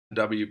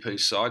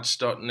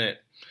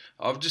wpsites.net.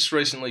 I've just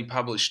recently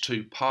published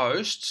two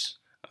posts.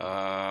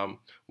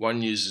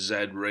 One uses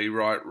add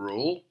rewrite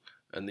rule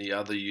and the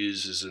other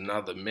uses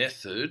another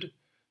method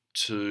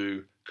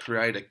to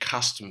create a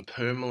custom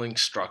permalink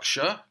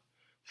structure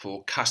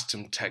for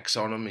custom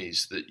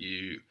taxonomies that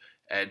you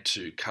add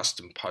to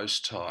custom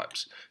post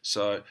types.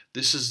 So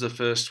this is the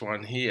first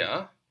one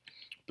here,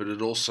 but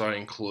it also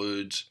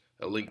includes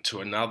a link to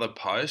another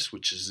post,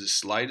 which is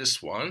this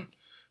latest one,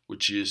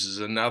 which uses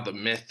another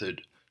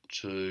method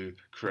to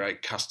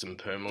create custom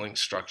permalink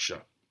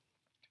structure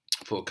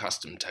for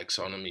custom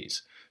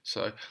taxonomies.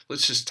 So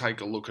let's just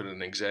take a look at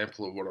an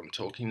example of what I'm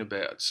talking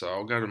about. So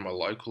I'll go to my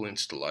local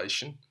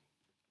installation.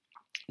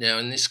 Now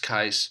in this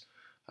case,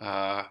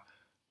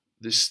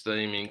 this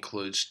theme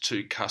includes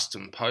two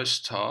custom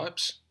post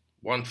types,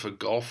 one for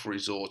golf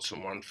resorts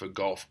and one for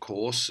golf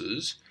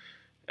courses.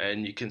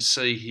 And you can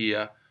see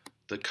here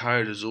the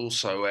code has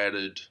also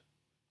added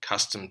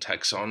custom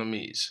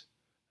taxonomies.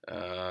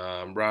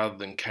 Rather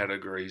than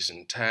categories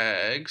and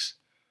tags,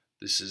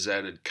 this has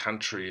added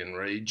country and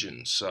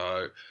region.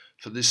 So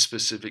for this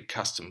specific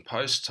custom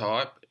post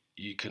type,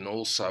 you can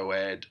also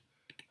add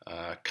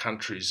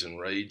countries and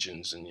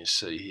regions, and you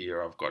see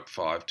here I've got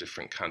 5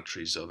 different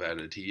countries I've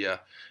added here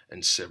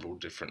and several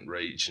different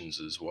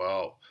regions as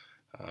well.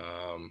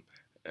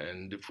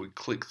 And if we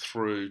click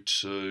through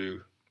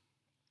to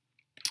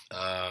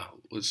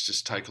let's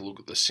just take a look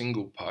at the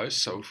single post.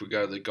 So if we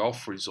go to the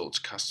golf resorts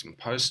custom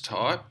post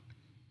type,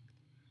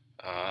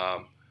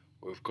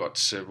 we've got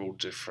several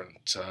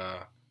different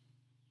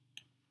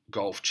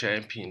golf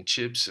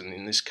championships, and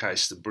in this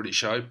case the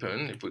British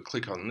Open. If we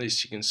click on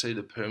this, you can see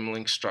the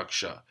permalink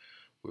structure.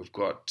 We've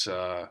got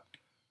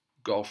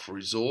golf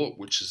resort,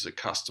 which is a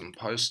custom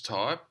post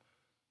type.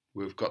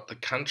 We've got the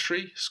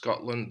country,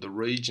 Scotland, the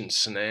region,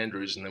 St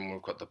Andrews, and then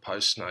we've got the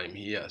post name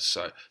here.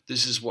 So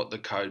this is what the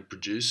code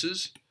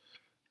produces.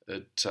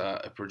 It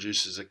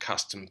produces a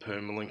custom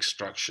permalink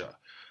structure.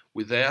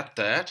 Without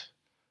that,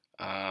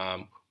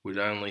 we'd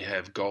only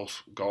have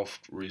golf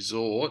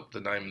resort,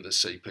 the name of the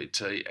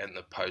CPT, and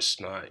the post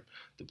name.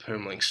 The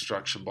permalink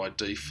structure by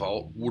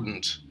default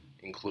wouldn't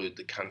include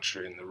the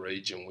country and the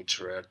region, which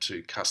are our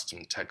two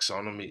custom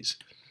taxonomies.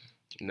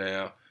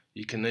 Now,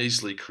 you can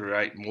easily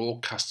create more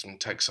custom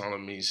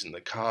taxonomies in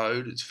the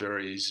code. It's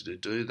very easy to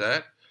do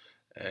that,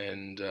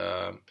 and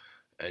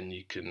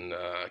you can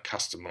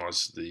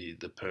customize the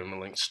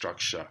permalink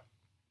structure.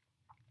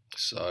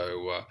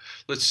 So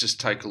let's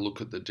just take a look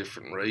at the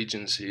different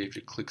regions here. If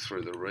you click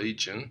through the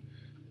region,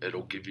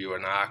 it'll give you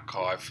an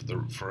archive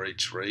for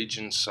each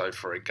region. So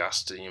for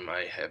Augusta, you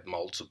may have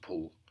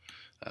multiple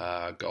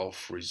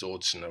golf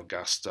resorts in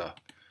Augusta.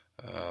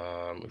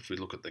 If we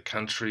look at the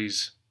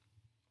countries,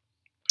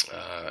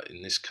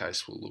 in this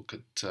case we'll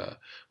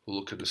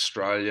look at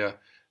Australia,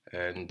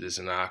 and there's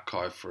an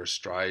archive for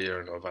Australia,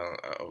 and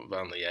I've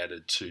only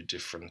added 2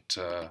 different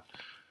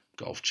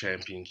golf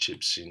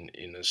championships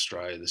in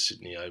Australia, the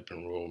Sydney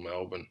Open, Royal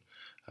Melbourne.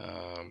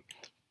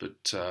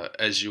 But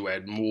as you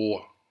add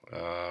more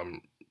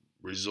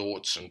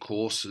resorts and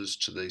courses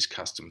to these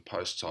custom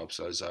post types,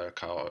 those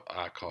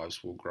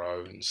archives will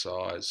grow in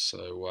size.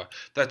 So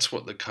that's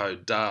what the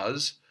code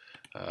does.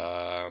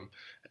 And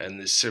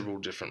there's several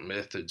different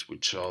methods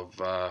which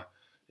I've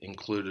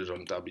included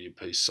on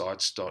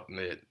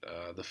wpsites.net.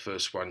 The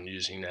first one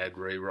using add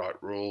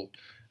rewrite rule,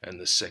 and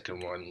the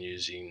second one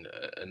using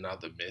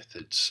another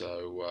method.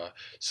 So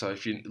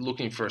if you're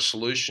looking for a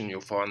solution,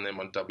 you'll find them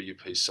on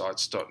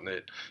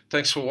wpsites.net.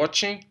 Thanks for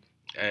watching,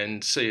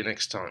 and see you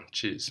next time.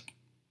 Cheers.